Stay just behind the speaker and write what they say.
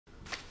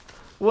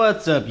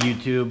What's up,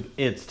 YouTube?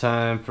 It's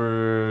time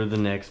for the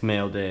next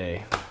mail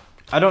day.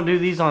 I don't do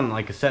these on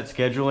like a set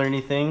schedule or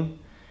anything.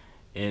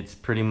 It's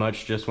pretty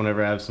much just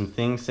whenever I have some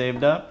things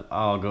saved up,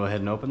 I'll go ahead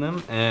and open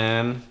them.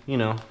 And, you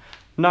know,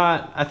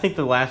 I think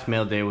the last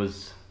mail day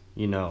was,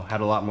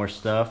 had a lot more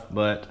stuff,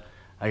 but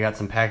I got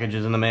some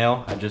packages in the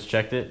mail. I just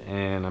checked it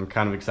and I'm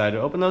kind of excited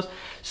to open those.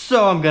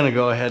 So I'm gonna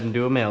go ahead and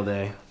do a mail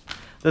day.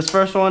 This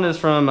first one is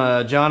from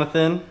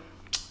Jonathan.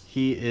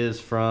 He is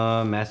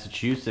from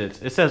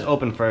Massachusetts. It says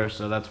open first,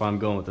 so that's why I'm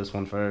going with this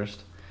one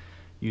first.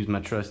 Use my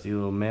trusty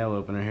little mail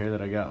opener here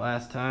that I got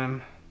last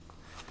time.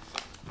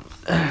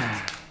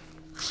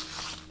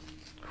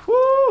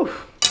 Whoo!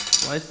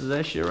 Slices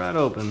that shit right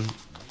open.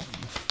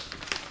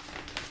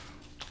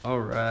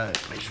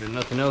 Alright, make sure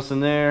nothing else in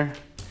there.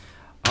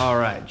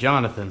 Alright,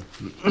 Jonathan.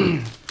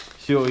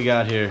 See what we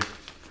got here.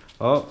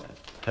 Oh,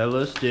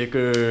 hella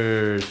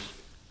stickers.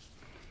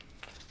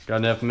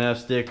 Got an FMF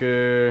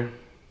sticker.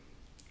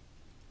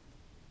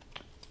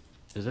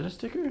 Is that a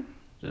sticker? Is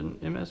that an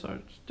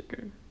MSR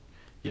sticker?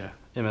 Yeah,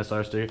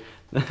 MSR sticker.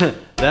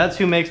 That's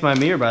who makes my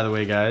mirror, by the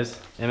way, guys.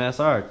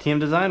 MSR,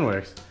 TM Design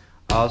Works.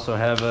 I also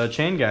have a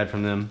chain guide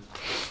from them.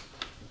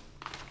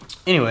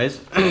 Anyways,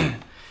 hey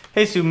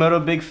Subie Moto,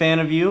 big fan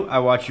of you. I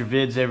watch your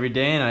vids every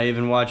day and I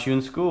even watch you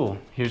in school.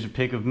 Here's a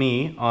pic of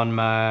me on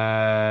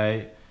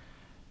my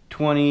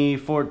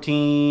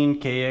 2014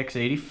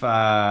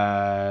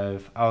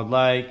 KX85. I would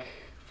like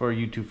for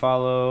you to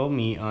follow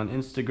me on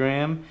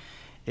Instagram.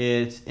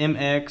 It's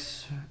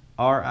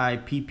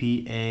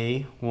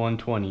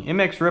MXRIPPA120.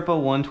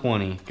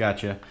 MXRIPPA120.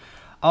 Gotcha.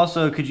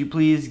 Also, could you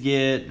please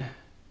get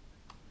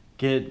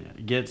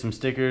some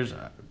stickers?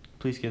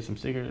 Please get some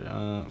stickers.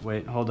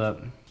 Wait, hold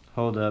up.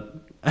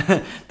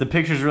 The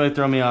pictures really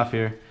throw me off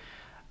here.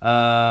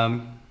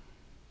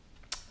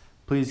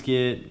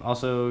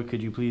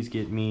 Could you please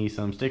get me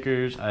some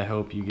stickers? I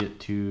hope you get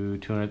to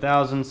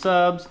 200,000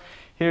 subs.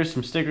 Here's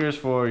some stickers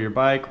for your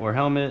bike or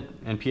helmet.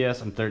 And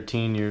P.S. I'm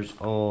 13 years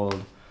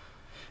old.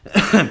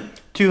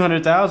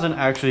 200,000.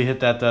 I actually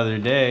hit that the other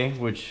day,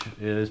 which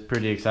is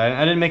pretty exciting.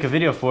 I didn't make a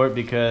video for it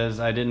because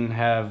I didn't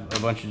have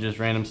a bunch of just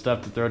random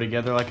stuff to throw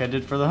together like I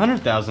did for the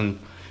 100,000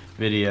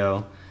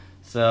 video.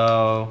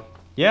 So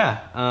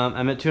yeah,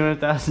 I'm at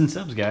 200,000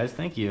 subs, guys.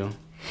 Thank you.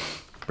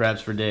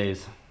 Brabs for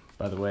days,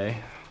 by the way.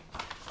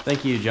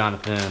 Thank you,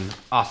 Jonathan.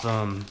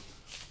 Awesome.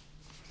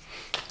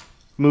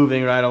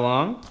 Moving right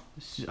along.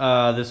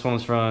 This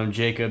one's from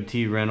Jacob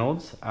T.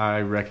 Reynolds.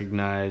 I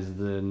recognize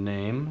the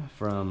name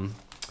from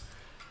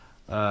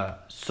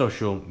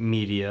social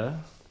media.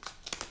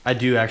 I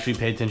do actually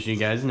pay attention to you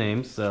guys'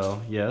 names,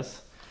 so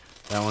yes,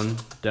 that one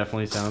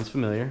definitely sounds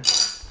familiar.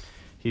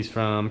 He's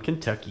from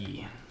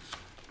Kentucky.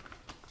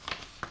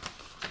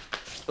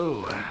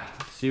 Oh,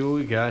 let's see what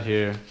we got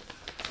here.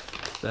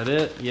 Is that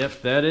it?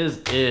 Yep, that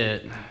is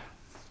it.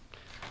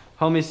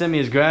 Homie sent me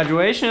his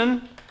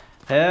graduation.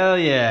 Hell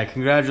yeah,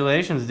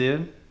 congratulations,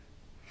 dude.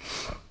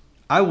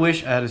 I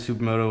wish I had a Subie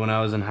Moto when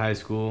I was in high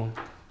school.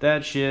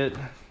 That shit,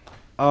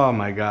 oh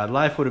my god,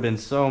 life would have been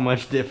so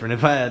much different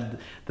if I had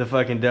the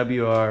fucking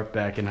WR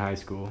back in high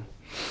school.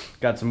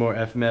 Got some more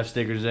FMF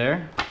stickers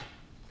there.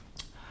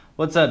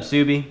 What's up,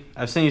 Subie?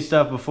 I've sent you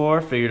stuff before.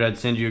 Figured I'd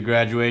send you a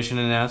graduation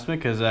announcement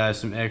because I have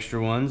some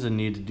extra ones and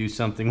need to do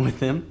something with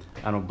them.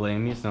 I don't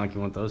blame you. It's not like you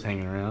want those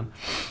hanging around.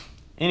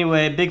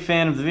 Anyway, big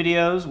fan of the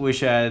videos.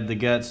 Wish I had the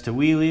guts to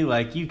wheelie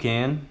like you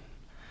can.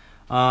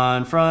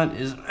 On front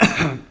is...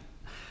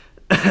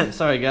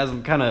 Sorry guys,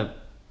 my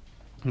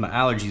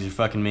allergies are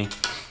fucking me.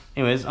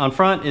 Anyways, on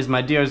front is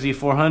my DRZ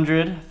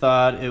 400.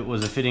 Thought it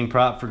was a fitting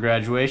prop for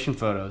graduation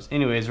photos.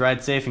 Anyways,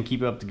 ride safe and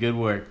keep up the good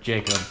work,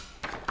 Jacob.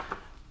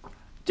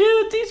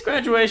 Dude, these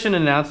graduation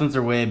announcements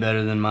are way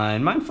better than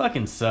mine. Mine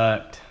fucking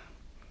sucked.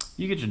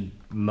 You get your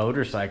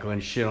motorcycle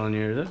and shit on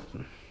your...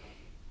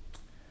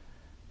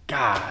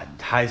 God,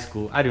 high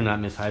school. I do not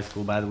miss high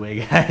school, by the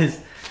way, guys.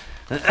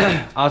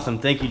 Awesome.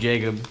 Thank you,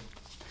 Jacob.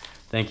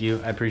 Thank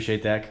you. I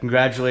appreciate that.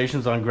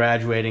 Congratulations on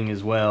graduating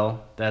as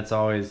well. That's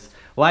always...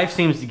 Life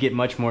seems to get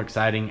much more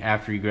exciting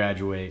after you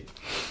graduate.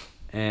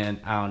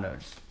 And I don't know.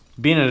 Just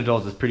being an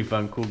adult is pretty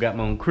fucking cool. Got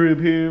my own crib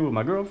here with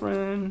my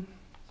girlfriend.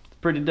 It's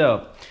pretty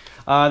dope.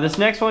 This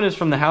next one is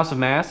from the House of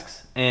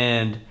Masks.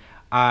 And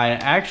I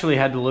actually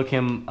had to look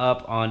him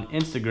up on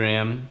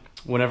Instagram.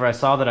 Whenever I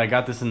saw that I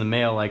got this in the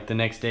mail, like the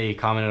next day he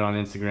commented on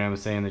Instagram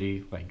saying that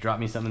he like dropped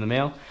me something in the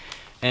mail.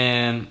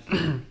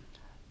 And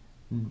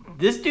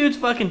this dude's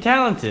fucking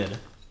talented.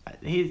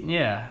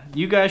 Yeah,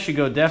 you guys should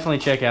go definitely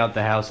check out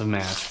the House of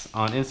Masks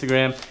on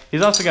Instagram.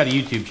 He's also got a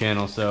YouTube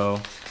channel,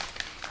 so,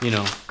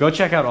 go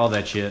check out all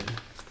that shit.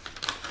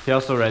 He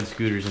also rides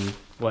scooters and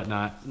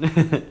whatnot.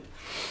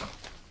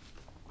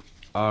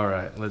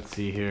 Alright, let's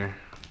see here.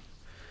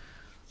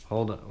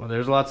 Hold on. Well,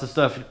 there's lots of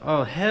stuff.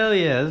 Oh, hell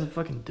yeah. This is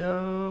fucking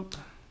dope.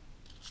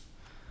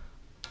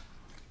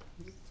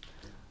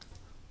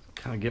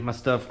 Kind of get my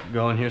stuff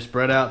going here,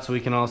 spread out so we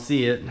can all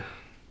see it.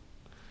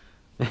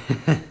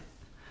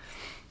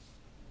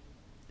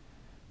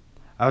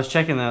 I was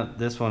checking out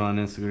this one on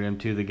Instagram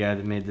too, the guy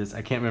that made this.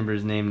 I can't remember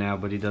his name now,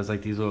 but he does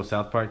like these little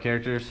South Park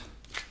characters.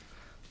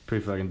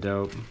 pretty fucking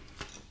dope.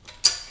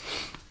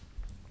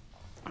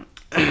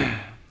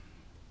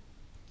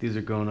 These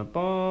are going up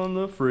on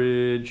the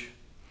fridge.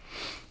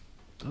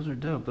 Those are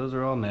dope. Those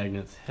are all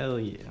magnets. Hell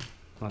yeah.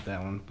 Not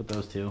that one, but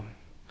those two.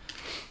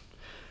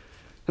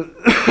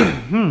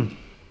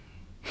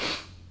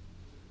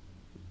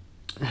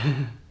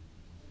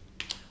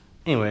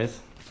 Anyways,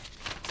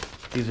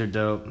 these are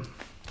dope.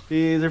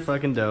 These are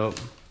fucking dope.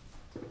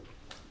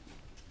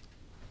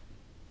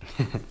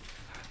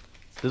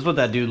 This is what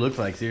that dude looked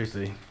like,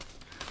 seriously.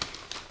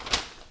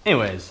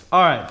 Anyways,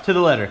 alright, to the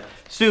letter.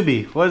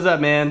 Subie, what is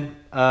up, man?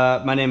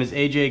 My name is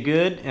AJ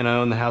Good, and I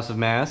own the House of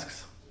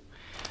Masks.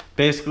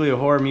 Basically a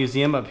horror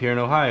museum up here in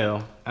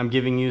Ohio. I'm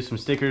giving you some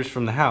stickers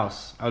from the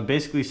house. I would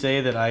basically say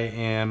that I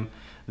am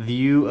the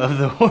you of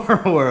the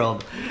horror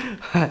world.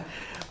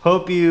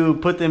 Hope you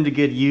put them to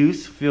good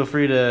use. Feel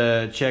free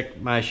to check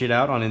my shit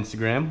out on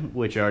Instagram,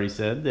 which I already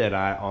said that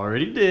I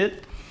already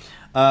did.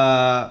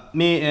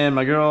 Me and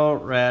my girl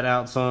ride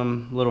out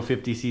some little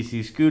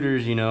 50cc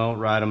scooters, you know,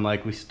 ride them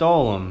like we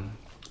stole them.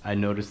 I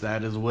noticed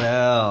that as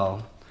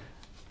well.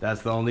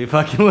 That's the only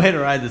fucking way to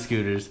ride the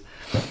scooters.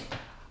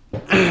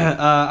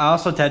 I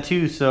also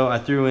tattoo, so I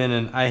threw in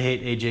an I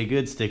Hate AJ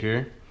Good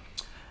sticker.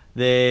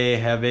 They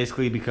have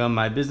basically become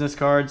my business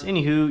cards.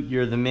 Anywho,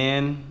 you're the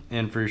man,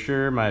 and for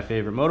sure my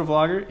favorite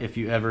motovlogger. If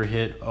you ever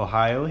hit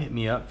Ohio, hit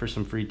me up for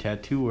some free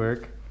tattoo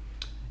work.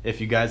 If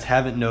you guys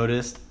haven't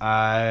noticed,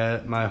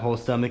 my whole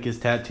stomach is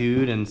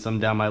tattooed and some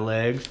down my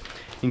legs.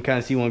 You can kind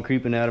of see one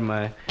creeping out of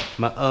my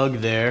UGG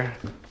there.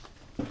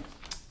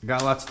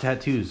 Got lots of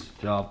tattoos,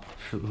 y'all.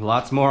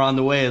 Lots more on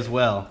the way as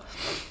well.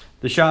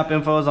 The shop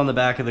info is on the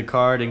back of the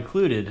card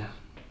included.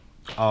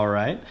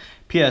 Alright.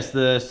 P.S.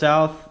 The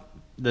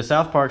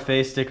South Park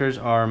face stickers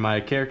are my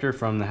character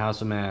from the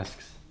House of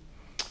Masks.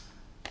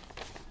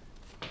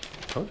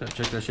 Told you I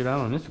checked that shit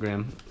out on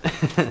Instagram.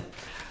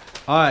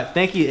 Alright,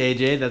 thank you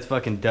AJ, that's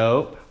fucking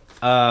dope.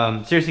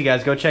 Seriously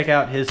guys, go check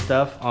out his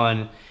stuff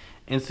on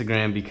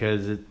Instagram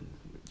because it's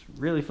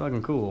really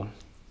fucking cool.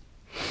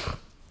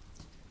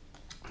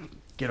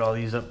 Get all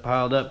these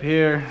piled up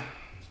here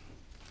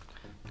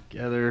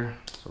together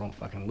so I don't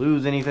fucking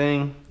lose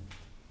anything.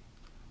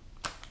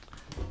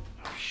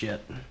 Oh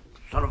shit,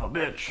 son of a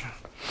bitch.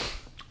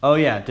 Oh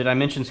yeah, did I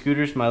mention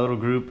scooters? My little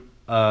group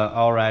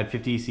all ride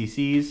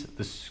 50cc's,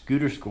 the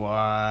Scooter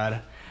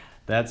Squad.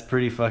 That's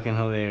pretty fucking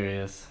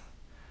hilarious.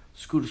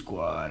 Scooter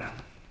Squad.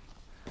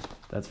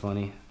 That's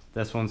funny.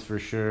 This one's for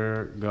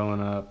sure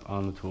going up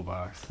on the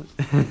toolbox.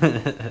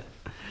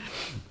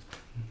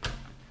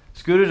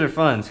 Scooters are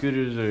fun.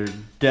 Scooters are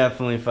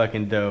definitely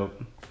fucking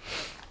dope.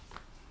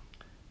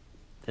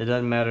 It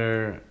doesn't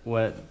matter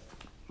what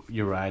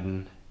you're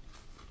riding.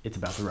 It's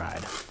about the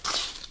ride.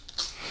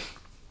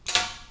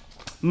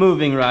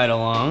 Moving right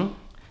along.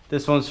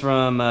 This one's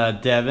from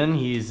Devin.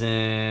 He's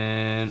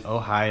in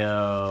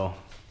Ohio.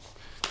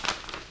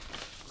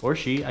 Or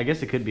she. I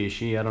guess it could be a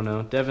she. I don't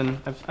know. Devin.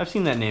 I've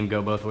seen that name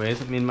go both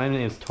ways. I mean, my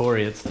name's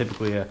Tori. It's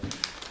typically a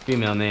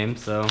female name,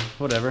 so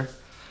whatever.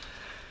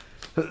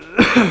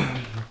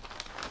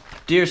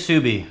 Dear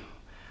Subie,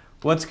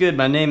 what's good?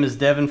 My name is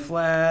Devin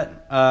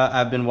Flat.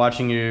 I've been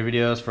watching your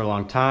videos for a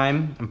long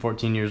time. I'm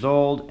 14 years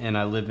old, and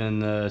I live in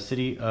the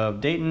city of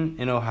Dayton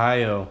in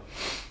Ohio.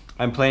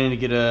 I'm planning to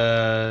get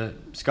a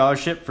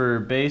scholarship for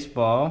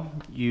baseball.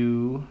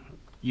 You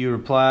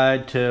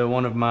replied to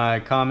one of my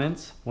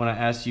comments when I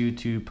asked you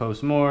to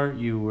post more.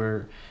 You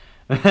were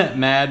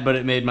mad, but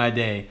it made my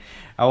day.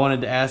 I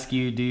wanted to ask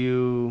you, do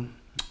you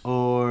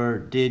or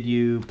did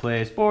you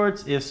play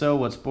sports? If so,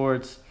 what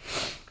sports?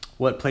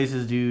 What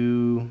places do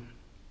you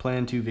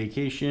plan to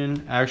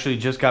vacation? I actually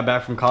just got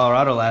back from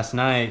Colorado last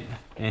night,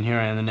 and here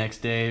I am the next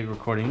day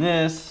recording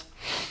this.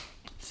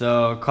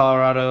 So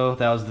Colorado,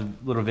 that was the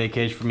little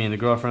vacation for me and the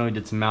girlfriend. We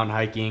did some mountain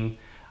hiking.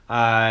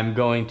 I'm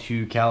going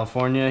to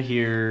California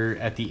here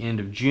at the end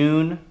of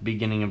June,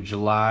 beginning of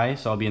July.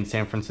 So I'll be in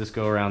San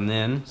Francisco around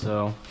then.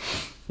 So,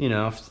 you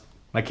know,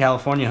 my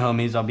California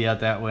homies, I'll be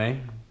out that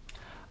way.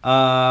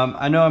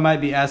 I know I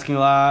might be asking a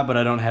lot, but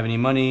I don't have any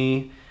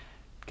money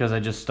because I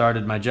just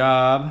started my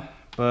job.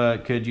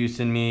 But could you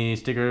send me a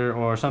sticker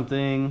or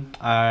something?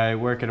 I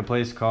work at a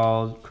place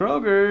called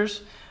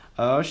Kroger's.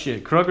 Oh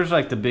shit, Kroger's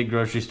like the big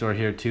grocery store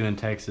here too in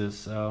Texas,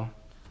 so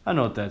I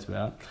know what that's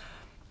about.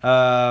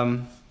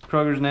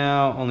 Kroger's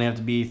now only have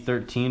to be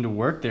 13 to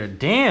work there.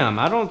 Damn,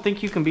 I don't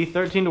think you can be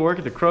 13 to work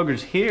at the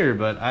Kroger's here,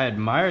 but I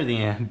admire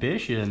the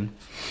ambition.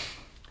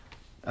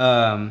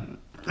 Only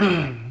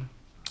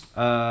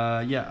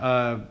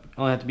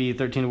have to be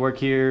 13 to work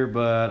here,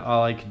 but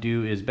all I could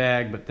do is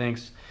bag. But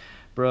thanks,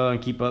 bro,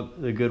 and keep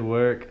up the good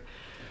work.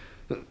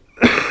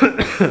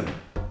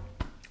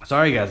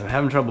 Sorry, guys, I'm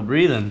having trouble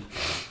breathing.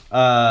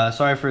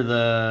 Sorry for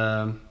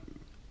the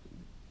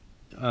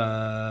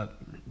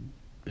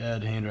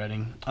bad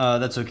handwriting.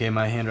 That's okay.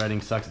 My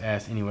handwriting sucks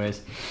ass,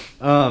 anyways.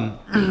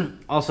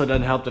 Also,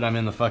 doesn't help that I'm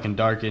in the fucking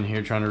dark in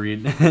here trying to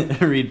read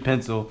read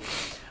pencil.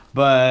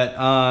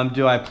 But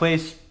do I play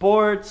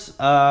sports?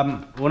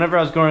 Whenever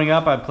I was growing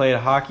up, I played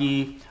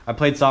hockey. I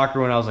played soccer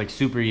when I was like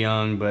super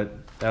young, but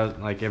That was,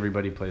 like,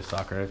 everybody plays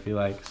soccer, I feel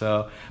like.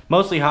 So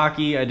mostly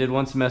hockey. I did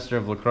 1 semester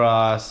of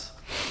lacrosse.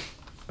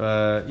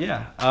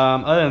 Yeah.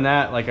 Other than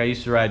that, like, I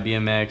used to ride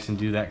BMX and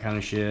do that kind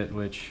of shit,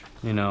 which,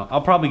 you know,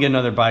 I'll probably get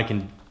another bike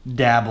and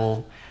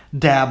dabble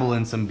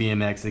in some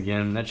BMX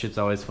again. That shit's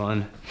always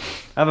fun.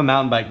 I have a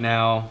mountain bike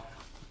now,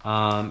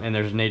 and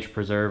there's a nature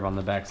preserve on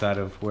the backside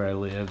of where I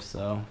live,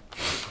 so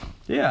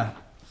yeah.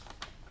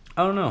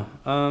 I don't know.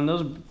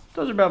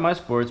 Those are about my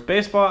sports.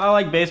 Baseball, I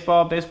like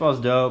baseball. Baseball's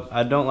dope.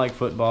 I don't like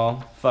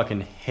football.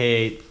 Fucking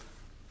hate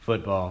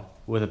football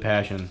with a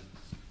passion.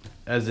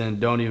 As in,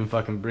 don't even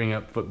fucking bring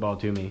up football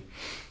to me.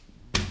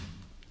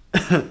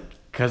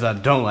 Because I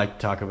don't like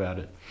to talk about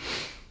it.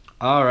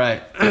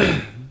 Alright.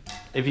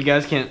 If you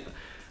guys can't...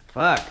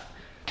 Fuck.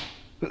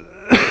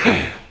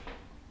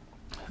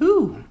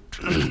 Whew.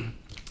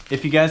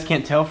 If you guys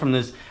can't tell from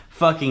this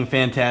fucking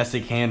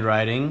fantastic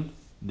handwriting,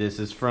 this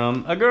is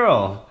from a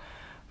girl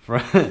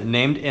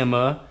named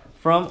Emma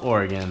from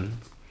Oregon.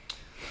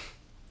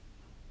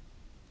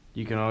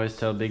 You can always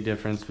tell a big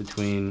difference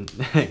between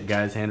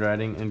guys'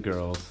 handwriting and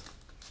girls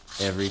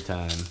every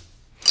time.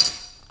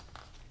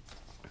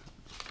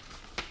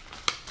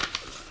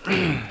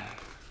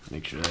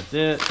 Make sure that's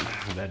it.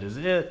 That is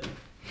it.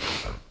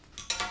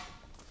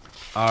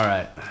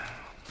 Alright.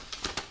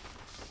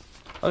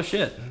 Oh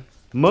shit.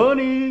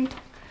 Money!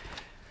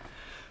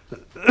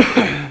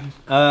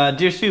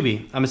 Dear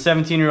Subie, I'm a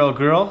 17-year-old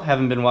girl.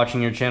 Haven't been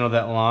watching your channel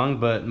that long,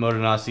 but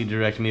Motonosity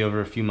directed me over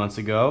a few months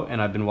ago,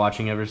 and I've been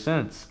watching ever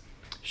since.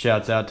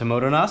 Shouts out to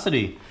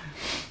Motonosity.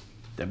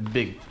 That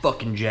big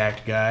fucking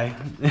jacked guy.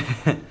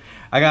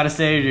 I gotta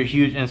say, you're a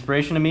huge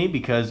inspiration to me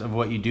because of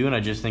what you do, and I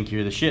just think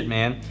you're the shit,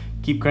 man.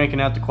 Keep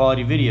cranking out the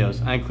quality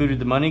videos. I included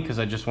the money because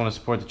I just want to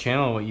support the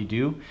channel and what you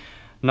do.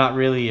 Not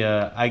really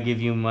I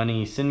give you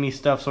money, send me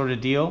stuff sort of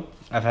deal.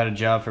 I've had a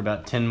job for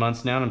about 10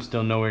 months now and I'm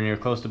still nowhere near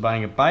close to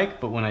buying a bike,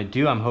 but when I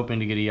do, I'm hoping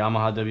to get a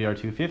Yamaha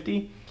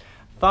WR250.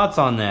 Thoughts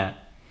on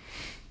that?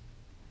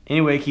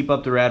 Anyway, keep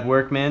up the rad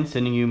work, man.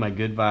 Sending you my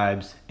good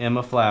vibes.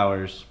 Emma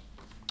Flowers.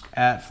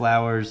 At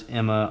Flowers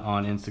Emma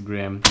on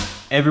Instagram.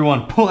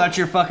 Everyone, pull out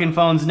your fucking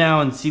phones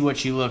now and see what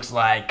she looks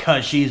like,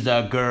 cause she's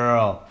a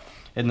girl.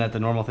 Isn't that the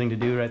normal thing to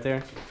do right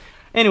there?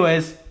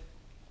 Anyways,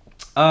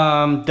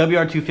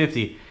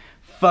 WR250.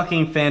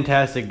 Fucking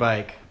fantastic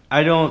bike.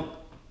 I don't...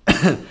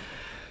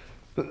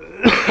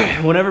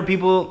 Whenever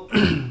people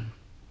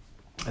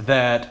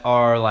that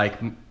are like,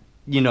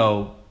 you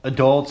know,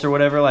 adults or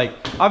whatever, like,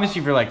 obviously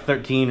if you're like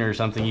 13 or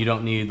something, you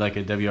don't need like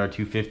a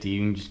WR250.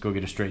 You can just go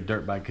get a straight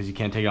dirt bike because you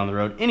can't take it on the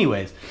road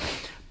anyways.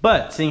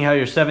 But seeing how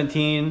you're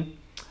 17,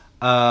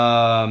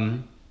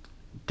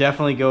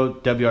 definitely go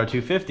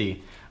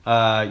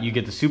WR250. You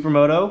get the Subie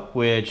Moto,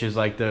 which is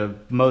like the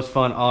most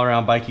fun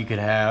all-around bike you could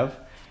have.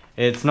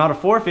 It's not a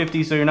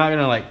 450, so you're not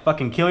gonna like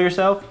fucking kill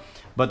yourself,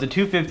 but the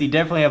 250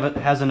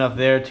 definitely has enough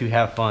there to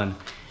have fun.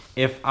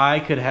 If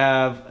I could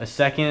have a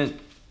second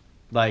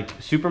like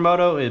Subie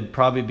Moto, it'd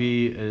probably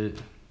be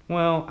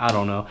well, I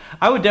don't know.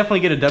 I would definitely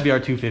get a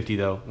WR250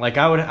 though. Like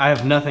I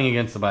have nothing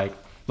against the bike.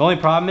 The only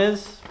problem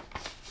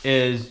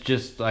is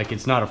just like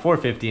it's not a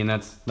 450, and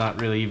that's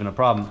not really even a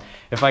problem.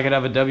 If I could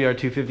have a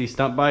WR250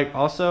 stunt bike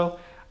also,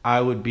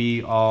 I would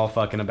be all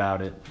fucking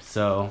about it.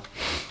 So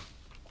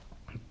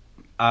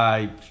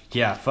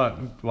yeah, fuck.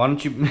 Why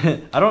don't you?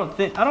 I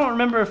don't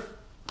remember if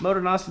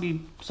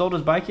Motonosity sold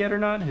his bike yet or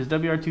not. His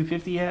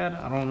WR250 he had.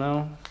 I don't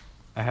know.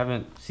 I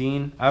haven't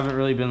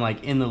really been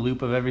like in the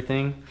loop of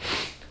everything,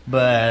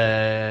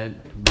 but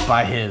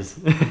buy his.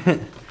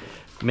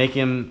 make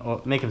him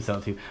sell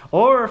it to you.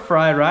 Or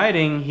Fry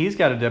Riding, he's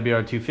got a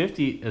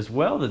WR250 as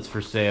well that's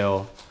for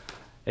sale,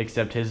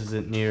 except his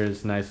isn't near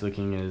as nice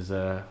looking as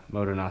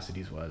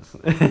Motonosity's was,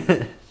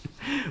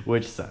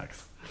 which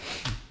sucks.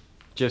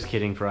 Just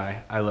kidding,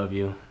 Fry. I love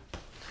you.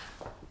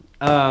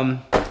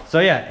 So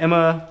yeah,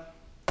 Emma,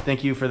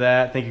 thank you for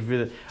that. Thank you for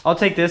the... I'll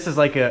take this as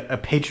like a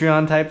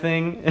Patreon type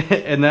thing.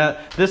 And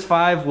this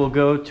 5 will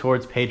go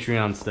towards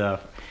Patreon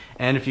stuff.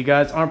 And if you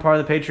guys aren't part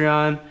of the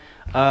Patreon,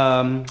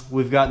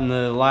 we've gotten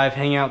the live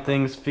hangout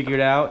things figured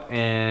out.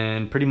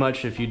 And pretty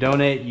much if you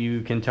donate,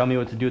 you can tell me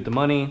what to do with the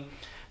money.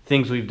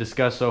 Things we've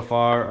discussed so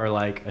far are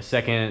like a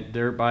second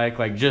dirt bike,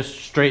 like just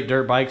straight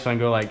dirt bike, so I can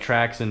go like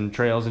tracks and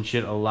trails and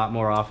shit a lot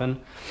more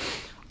often.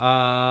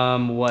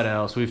 What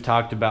else? We've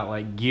talked about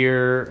like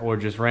gear or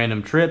just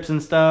random trips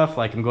and stuff.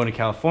 Like I'm going to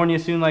California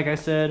soon, like I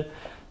said.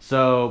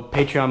 So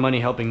Patreon money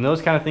helping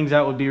those kind of things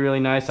out would be really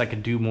nice. I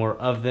could do more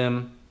of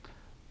them.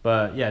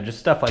 But yeah, just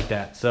stuff like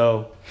that.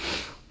 So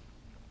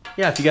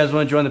yeah, if you guys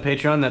want to join the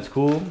Patreon, that's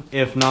cool.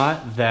 If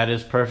not, that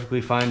is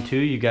perfectly fine too.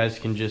 You guys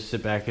can just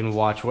sit back and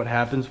watch what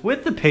happens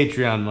with the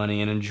Patreon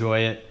money and enjoy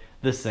it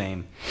the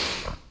same.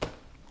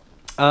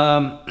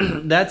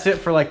 That's it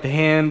for like the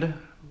hand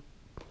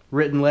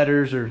written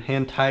letters or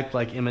hand typed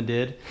like Emma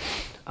did.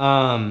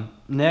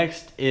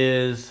 Next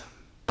is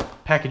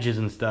packages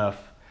and stuff.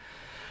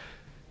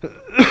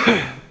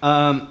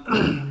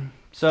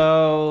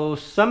 So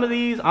some of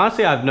these,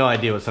 honestly, I have no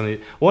idea what some of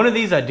these. One of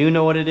these I do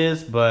know what it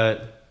is,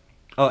 but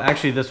Oh,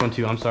 actually this one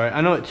too. I'm sorry.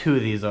 I know what 2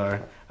 of these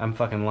are. I'm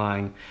fucking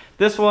lying.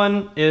 This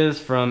one is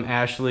from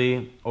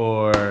Ashley,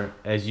 or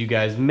as you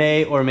guys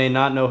may or may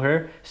not know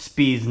her,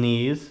 Spees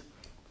Knees.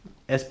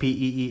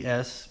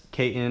 SPEESKNEES.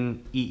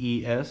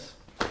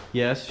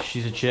 Yes,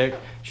 she's a chick.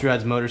 She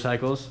rides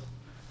motorcycles.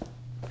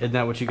 Isn't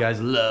that what you guys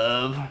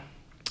love?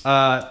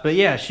 But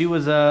yeah, she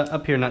was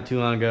up here not too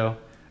long ago.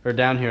 Or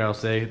down here, I'll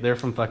say. They're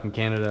from fucking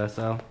Canada,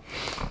 so.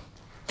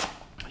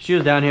 She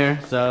was down here,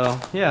 so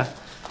yeah.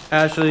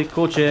 Ashley,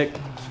 cool chick.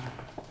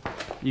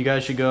 You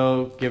guys should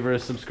go give her a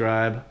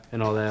subscribe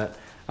and all that.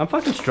 I'm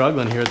fucking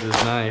struggling here with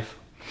this knife.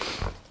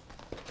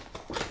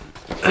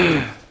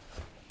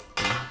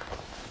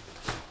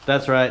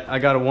 That's right, I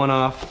got a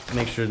one-off.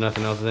 Make sure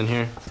nothing else is in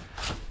here.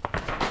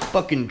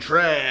 Fucking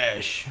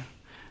trash.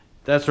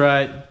 That's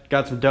right,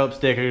 got some dope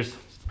stickers.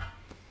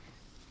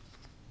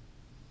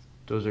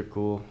 Those are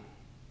cool.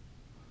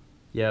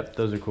 Yep,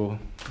 those are cool.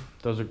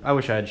 I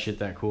wish I had shit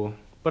that cool,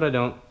 but I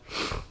don't.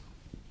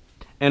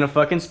 And a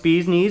fucking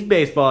Spees Knees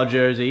baseball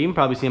jersey. You can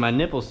probably see my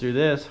nipples through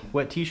this.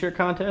 Wet t-shirt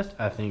contest?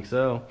 I think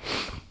so.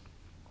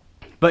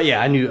 But yeah,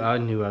 I knew I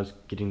was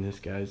getting this,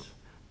 guys.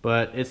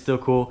 But it's still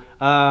cool.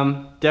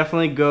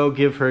 Definitely go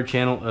give her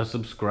channel a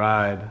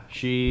subscribe.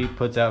 She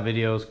puts out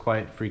videos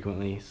quite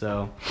frequently.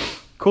 So,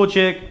 cool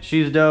chick.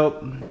 She's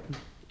dope.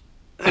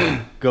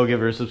 Go give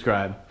her a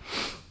subscribe.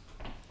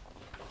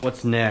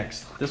 What's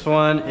next? This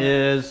one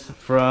is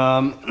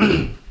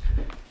from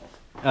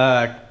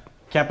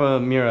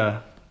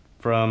Capamira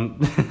from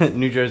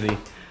New Jersey.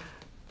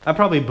 I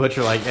probably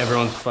butcher like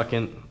everyone's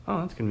fucking...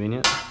 Oh, that's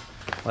convenient.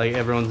 Like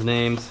everyone's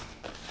names.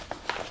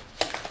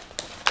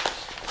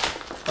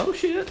 Oh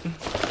shit.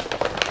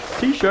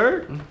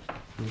 T-shirt.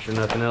 Make sure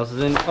nothing else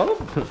is in. Oh,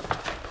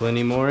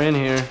 plenty more in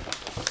here.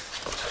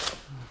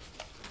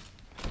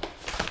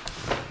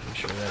 Make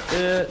sure that's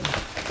it.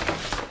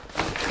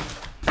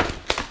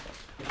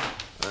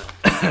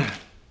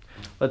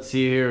 Let's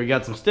see here. We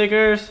got some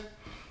stickers.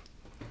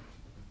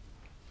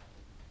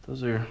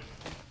 Those are...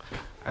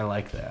 I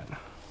like that.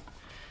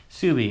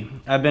 Subie,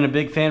 I've been a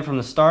big fan from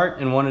the start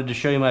and wanted to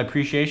show you my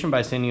appreciation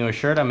by sending you a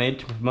shirt I made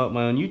to promote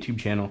my own YouTube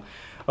channel.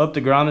 Hope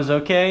the Grom is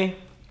okay.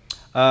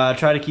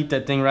 Try to keep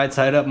that thing right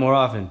side up more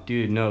often.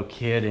 Dude, no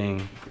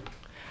kidding.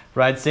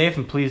 Ride safe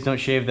and please don't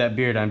shave that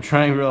beard. I'm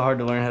trying real hard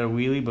to learn how to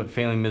wheelie but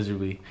failing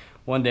miserably.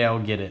 One day I will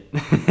get it.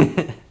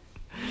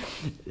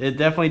 It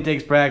definitely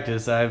takes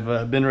practice.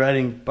 I've been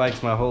riding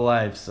bikes my whole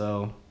life,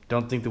 so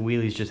don't think the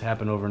wheelies just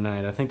happen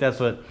overnight. I think that's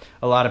what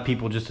a lot of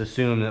people just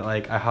assume, that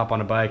like I hop on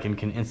a bike and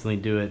can instantly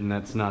do it, and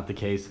that's not the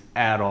case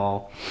at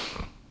all.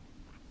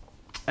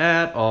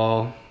 At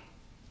all.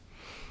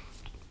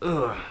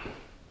 Ugh.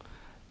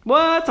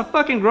 What? It's a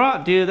fucking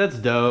grot, dude. That's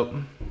dope.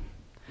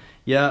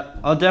 Yeah,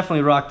 I'll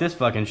definitely rock this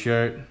fucking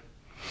shirt.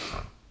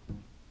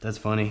 That's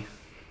funny.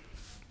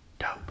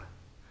 Dope.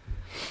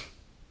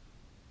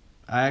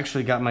 I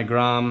actually got my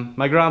Grom.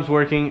 My Grom's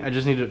working. I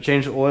just need to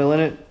change the oil in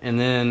it, and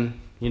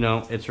then, you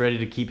know, it's ready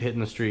to keep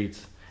hitting the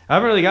streets. I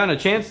haven't really gotten a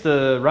chance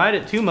to ride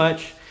it too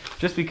much,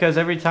 just because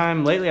every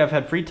time lately I've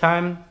had free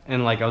time,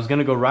 and like I was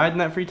gonna go ride in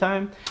that free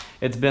time,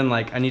 it's been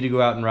like I need to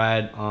go out and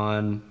ride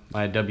on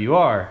my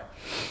WR.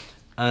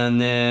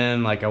 And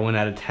then like I went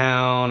out of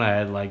town, I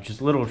had like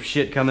just little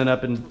shit coming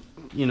up and,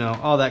 you know,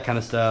 all that kind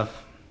of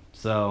stuff.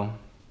 So,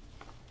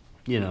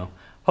 you know,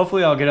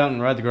 hopefully I'll get out and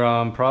ride the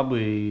Grom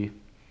probably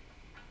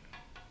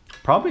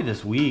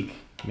this week,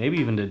 maybe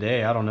even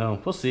today, I don't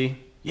know. We'll see.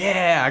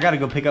 Yeah, I gotta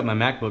go pick up my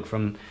MacBook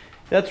from...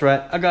 That's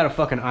right, I got a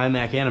fucking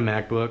iMac and a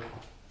MacBook,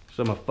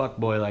 so I'm a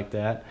fuckboy like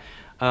that.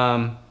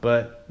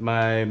 But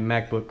my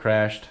MacBook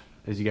crashed,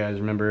 as you guys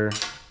remember.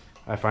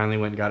 I finally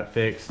went and got it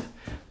fixed.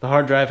 The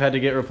hard drive had to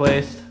get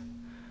replaced,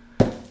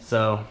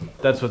 so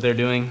that's what they're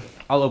doing.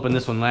 I'll open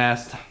this one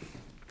last.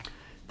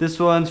 This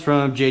one's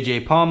from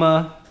JJ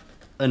Palma,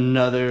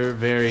 another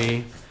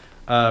very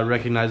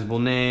recognizable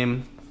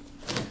name.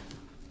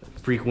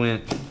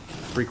 Frequent,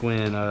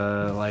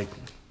 like,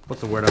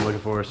 what's the word I'm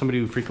looking for? Somebody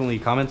who frequently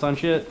comments on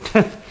shit.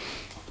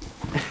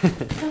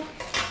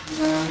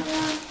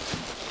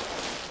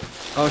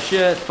 Oh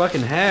shit,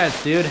 fucking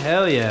hats, dude,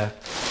 hell yeah.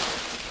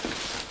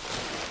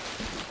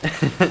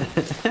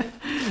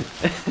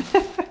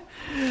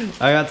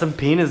 I got some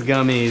penis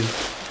gummies.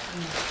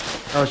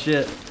 Oh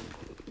shit.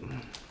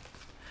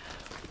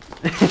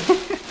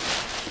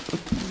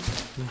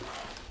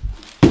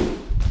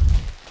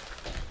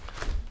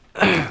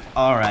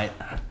 All right,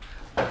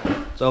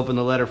 let's open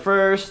the letter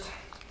first.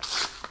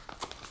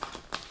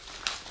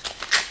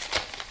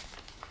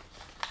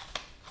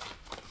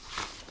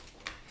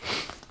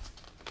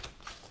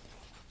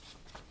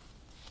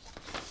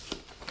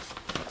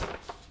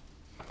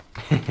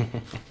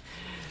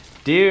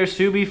 Dear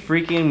Subie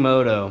freaking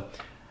Moto,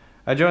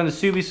 I joined the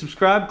Subie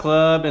subscribe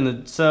club in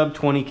the sub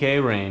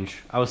 20K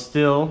range. I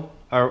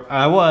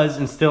was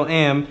and still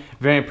am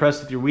very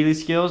impressed with your wheelie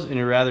skills and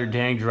your rather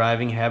daring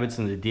driving habits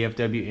in the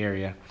DFW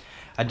area.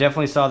 I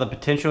definitely saw the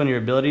potential in your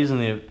abilities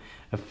and the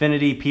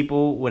affinity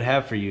people would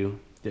have for you.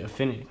 The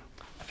affinity.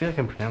 I feel like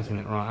I'm pronouncing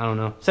it wrong. I don't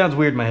know. Sounds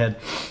weird in my head.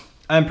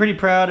 I'm pretty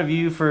proud of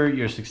you for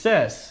your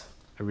success.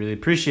 I really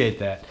appreciate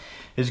that.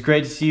 It's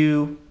great to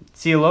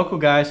see a local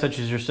guy such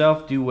as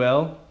yourself do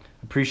well.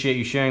 Appreciate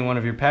you sharing one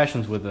of your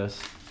passions with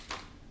us.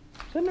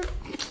 I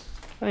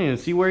don't even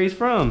see where he's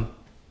from.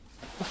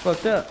 That's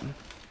fucked up.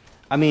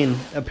 I mean,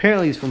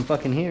 apparently he's from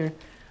fucking here.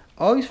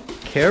 Oh, he's from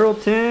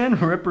Carrollton,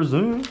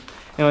 represent.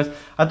 Anyways,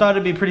 I thought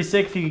it'd be pretty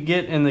sick if you could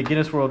get in the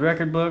Guinness World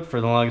Record book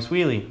for the longest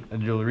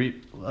wheelie.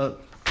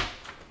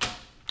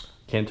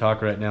 Can't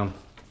talk right now.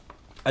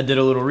 I did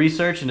a little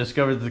research and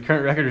discovered that the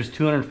current record is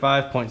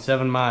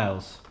 205.7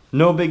 miles.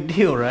 No big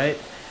deal, right?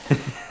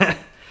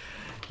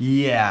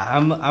 Yeah,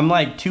 I'm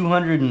like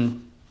 200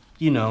 and,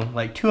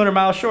 like 200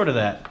 miles short of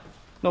that.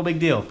 No big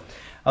deal.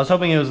 I was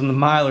hoping it was in the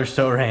mile or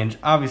so range.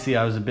 Obviously,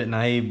 I was a bit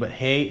naive, but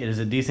hey, it is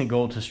a decent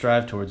goal to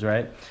strive towards,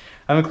 right?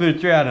 I've included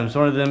 3 items.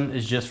 One of them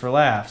is just for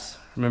laughs.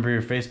 Remember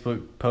your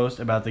Facebook post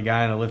about the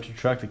guy in a lifted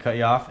truck that cut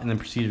you off and then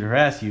proceeded to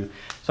harass you.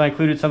 So I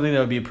included something that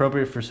would be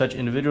appropriate for such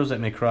individuals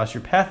that may cross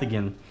your path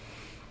again.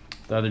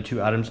 The other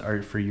 2 items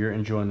are for your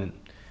enjoyment.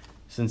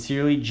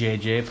 Sincerely,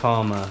 JJ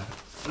Palma.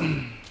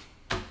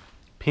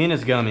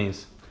 Penis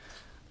gummies.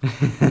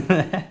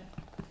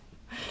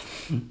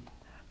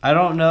 I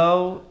don't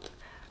know.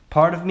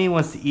 Part of me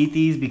wants to eat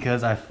these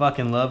because I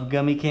fucking love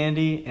gummy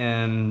candy,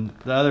 and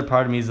the other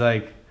part of me is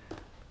like,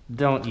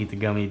 don't eat the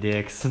gummy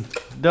dicks.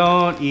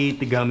 Don't eat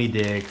the gummy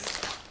dicks.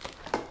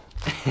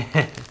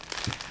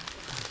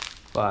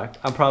 Fuck.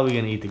 I'm probably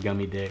gonna eat the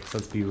gummy dicks.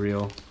 Let's be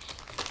real.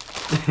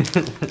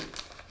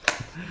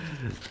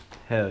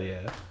 Hell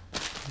yeah.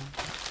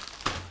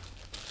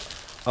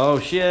 Oh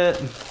shit.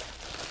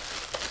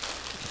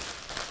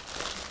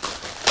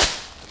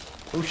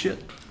 Oh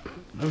shit.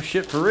 Oh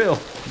shit for real.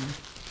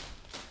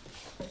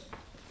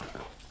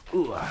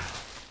 Ooh.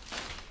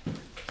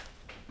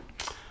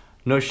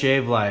 No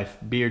Shave Life,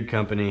 Beard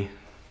Company.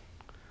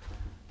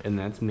 And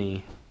that's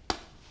me.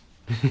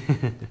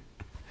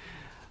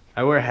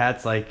 I wear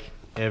hats like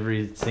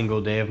every single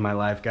day of my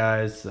life,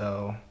 guys,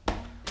 so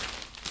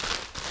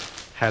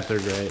hats are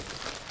great.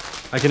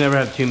 I can never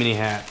have too many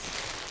hats.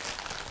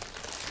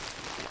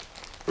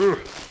 Ugh.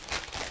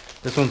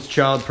 This one's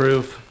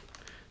child-proof.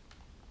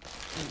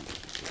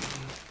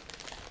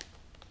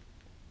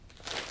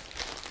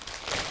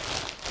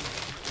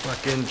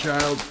 Fucking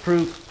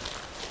child-proof.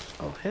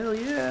 Oh, hell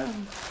yeah.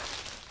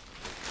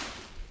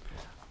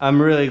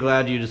 I'm really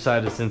glad you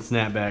decided to send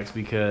snapbacks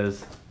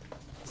because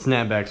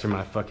snapbacks are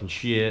my fucking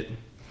shit.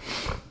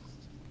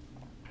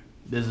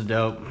 This is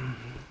dope.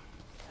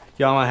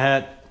 Y'all, my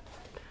hat.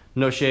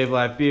 No Shave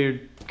Life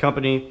Beard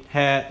Company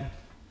hat.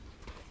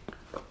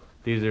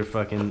 These are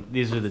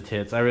the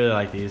tits. I really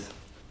like these.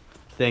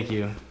 Thank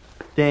you.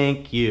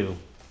 Thank you.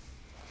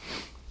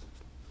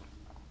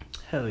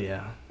 Hell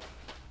yeah.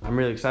 I'm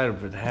really excited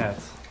for the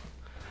hats.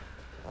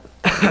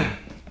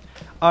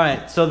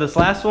 Alright, so this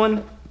last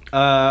one,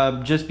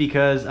 just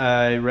because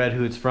I read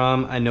who it's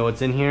from, I know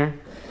it's in here.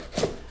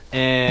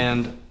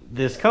 And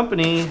this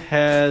company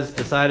has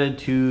decided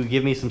to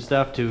give me some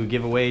stuff to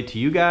give away to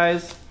you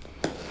guys.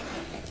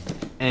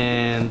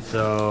 And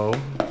so,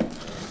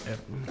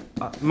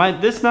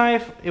 this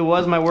knife, it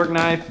was my work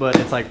knife, but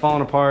it's like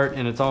falling apart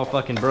and it's all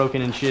fucking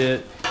broken and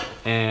shit.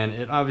 And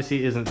it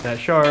obviously isn't that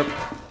sharp.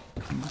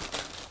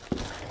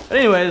 But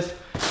anyways,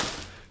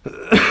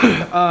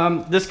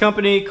 this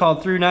company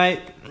called Through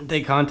Night,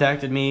 they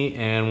contacted me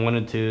and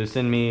wanted to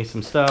send me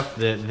some stuff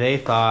that they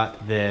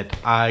thought that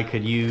I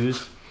could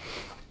use.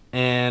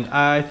 And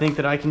I think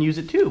that I can use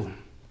it too.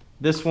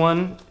 This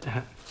one,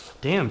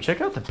 damn,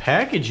 check out the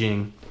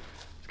packaging.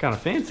 It's kind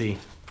of fancy.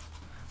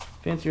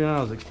 Fancier than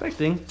I was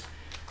expecting.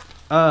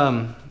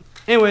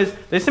 Anyways,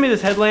 they sent me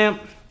this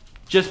headlamp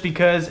just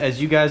because,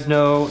 as you guys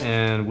know,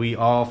 and we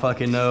all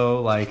fucking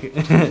know, like,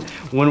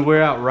 when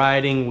we're out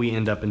riding, we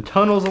end up in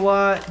tunnels a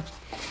lot.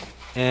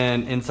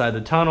 And inside the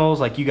tunnels,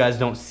 like, you guys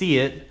don't see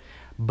it,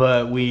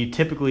 but we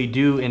typically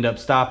do end up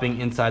stopping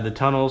inside the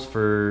tunnels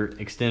for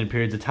extended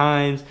periods of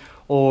times.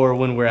 Or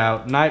when we're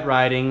out night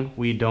riding,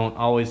 we don't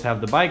always have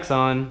the bikes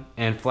on,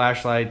 and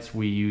flashlights,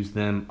 we use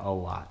them a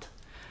lot.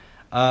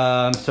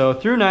 So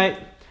Through Night,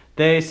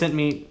 they sent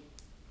me,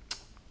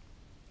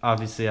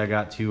 obviously I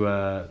got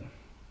to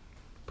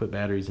put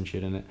batteries and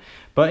shit in it.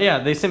 But yeah,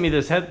 they sent me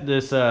this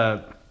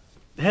headlamp,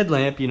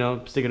 you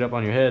know, stick it up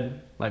on your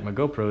head like my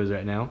GoPro is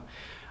right now.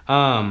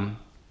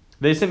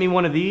 They sent me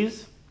one of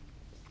these,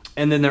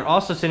 and then they're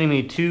also sending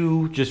me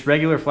 2 just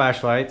regular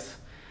flashlights.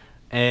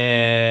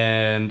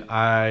 And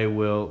I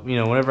will, you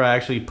know, whenever I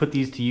actually put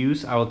these to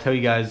use, I will tell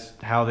you guys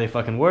how they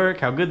fucking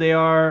work, how good they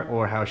are,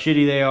 or how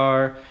shitty they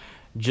are.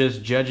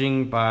 Just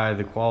judging by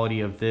the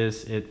quality of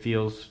this, it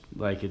feels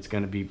like it's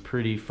gonna be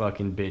pretty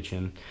fucking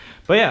bitchin'.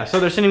 But yeah, so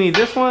they're sending me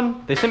this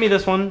one, they sent me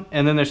this one,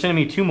 and then they're sending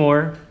me 2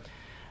 more.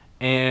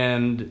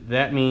 And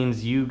that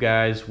means you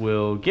guys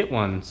will get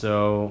one.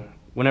 So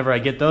whenever I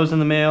get those in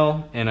the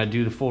mail, and I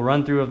do the full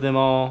run through of them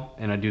all,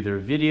 and I do their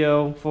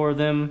video for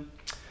them,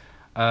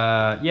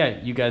 yeah,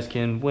 you guys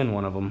can win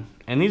one of them.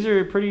 And these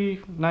are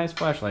pretty nice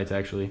flashlights,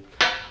 actually.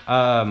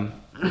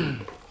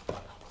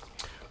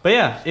 But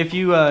yeah, if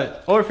you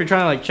or if you're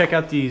trying to like check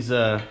out these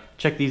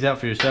check these out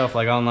for yourself,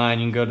 like online,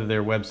 you can go to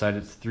their website.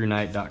 It's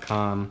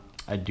throughnight.com,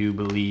 I do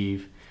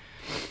believe.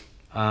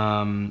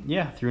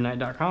 Yeah,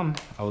 throughnight.com.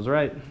 I was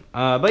right.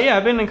 But yeah,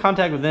 I've been in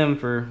contact with them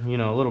for, you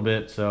know, a little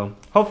bit, so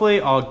hopefully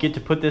I'll get to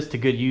put this to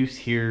good use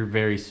here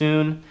very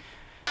soon.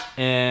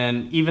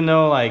 And even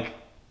though like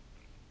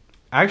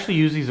I actually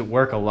use these at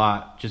work a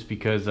lot, just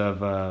because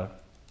of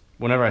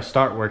whenever I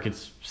start work,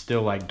 it's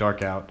still like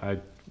dark out.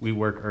 We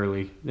work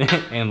early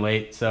and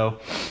late, so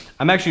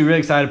I'm actually really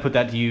excited to put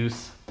that to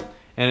use.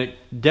 And it's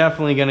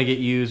definitely gonna get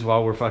used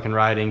while we're fucking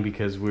riding,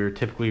 because we're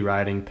typically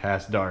riding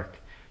past dark.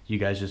 You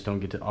guys just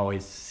don't get to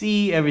always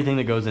see everything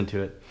that goes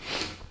into it.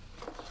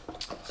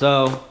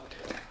 So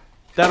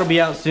that'll be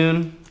out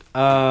soon.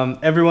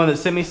 Everyone that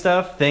sent me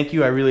stuff, thank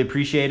you. I really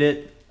appreciate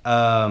it.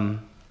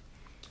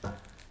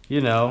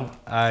 You know,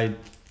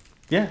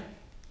 yeah,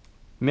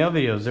 mail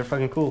videos, they're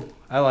fucking cool.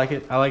 I like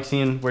it. I like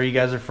seeing where you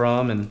guys are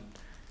from and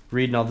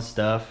reading all the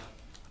stuff,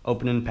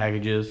 opening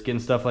packages, getting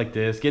stuff like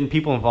this, getting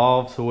people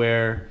involved to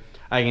where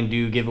I can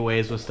do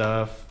giveaways with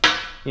stuff.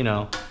 You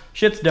know,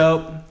 shit's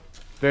dope.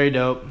 Very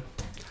dope.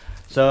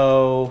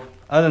 So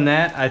other than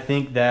that, I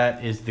think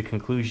that is the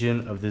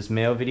conclusion of this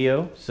mail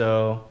video.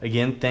 So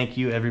again, thank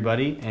you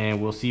everybody,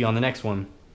 and we'll see you on the next one.